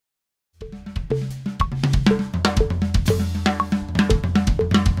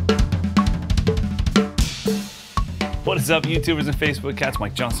What is up, YouTubers and Facebook cats?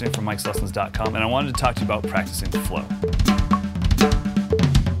 Mike Johnston here from mikeslessons.com, and I wanted to talk to you about practicing the flow.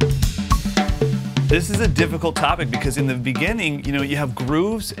 This is a difficult topic because in the beginning, you have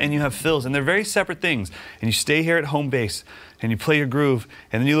grooves and you have fills, and they're very separate things. And you stay here at home base and you play your groove,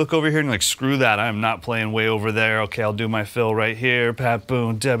 and then you look over here and you're like, screw that, I'm not playing way over there. Okay, I'll do my fill right here. Pat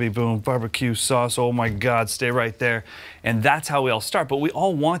boom, Debbie boom, barbecue sauce, oh my God, stay right there. And that's how we all start. But we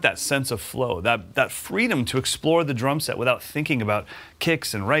all want that sense of flow, that freedom to explore the drum set without thinking about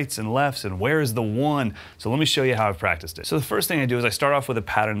kicks and rights and lefts and where is the one. So let me show you how I've practiced it. So the first thing I do is I start off with a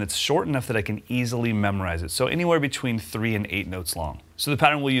pattern that's short enough that I can easily memorize it. So anywhere between 3 and 8 notes long. So the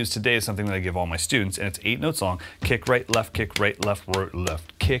pattern we'll use today is something that I give all my students, and it's 8 notes long. Kick, right, left, left,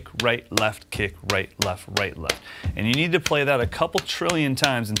 left. Kick, right, left, right, left. And you need to play that a couple trillion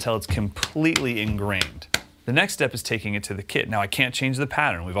times until it's completely ingrained. The next step is taking it to the kit. Now I can't change the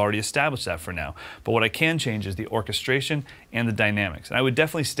pattern, we've already established that for now, but what I can change is the orchestration and the dynamics. And I would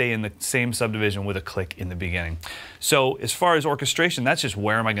definitely stay in the same subdivision with a click in the beginning. So as far as orchestration, that's just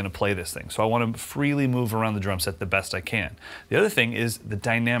where am I going to play this thing. So I want to freely move around the drum set the best I can. The other thing is the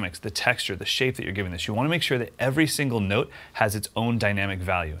dynamics, the texture, the shape that you're giving this. You want to make sure that every single note has its own dynamic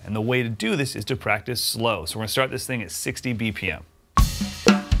value. And the way to do this is to practice slow. So we're going to start this thing at 60 BPM.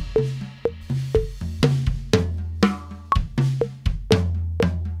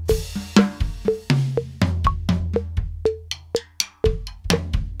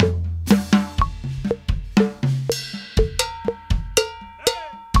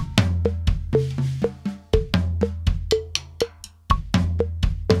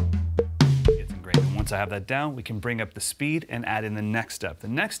 Once I have that down, we can bring up the speed and add in the next step. The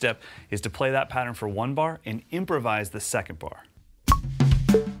next step is to play that pattern for 1 bar and improvise the 2nd bar.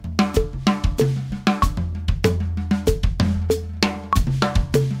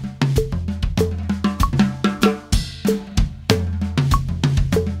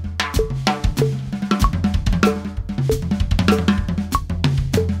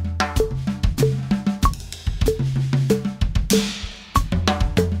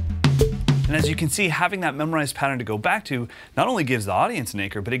 And as you can see, having that memorized pattern to go back to not only gives the audience an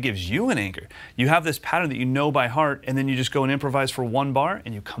anchor, but it gives you an anchor. You have this pattern that you know by heart, and then you just go and improvise for 1 bar,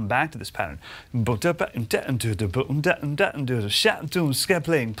 and you come back to this pattern. Benny,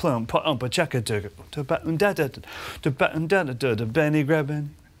 grab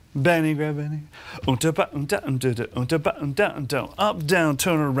Benny. Up, down,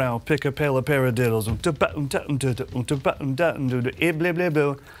 turn around, pick a pair of paradiddles.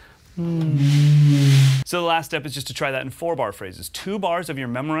 So the last step is just to try that in 4 bar phrases. 2 bars of your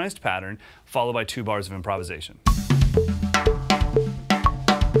memorized pattern, followed by 2 bars of improvisation.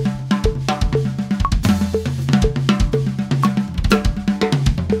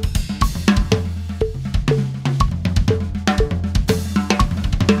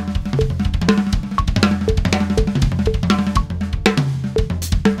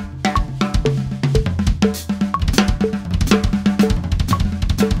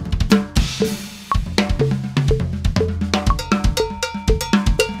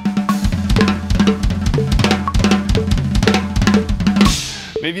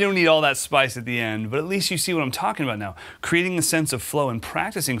 Maybe you don't need all that spice at the end, but at least you see what I'm talking about now. Creating a sense of flow and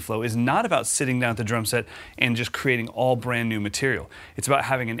practicing flow is not about sitting down at the drum set and just creating all brand new material. It's about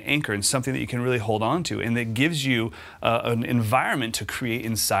having an anchor and something that you can really hold on to and that gives you an environment to create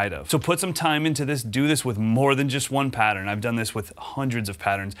inside of. So put some time into this, do this with more than just 1 pattern. I've done this with hundreds of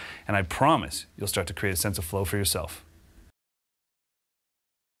patterns, and I promise you'll start to create a sense of flow for yourself.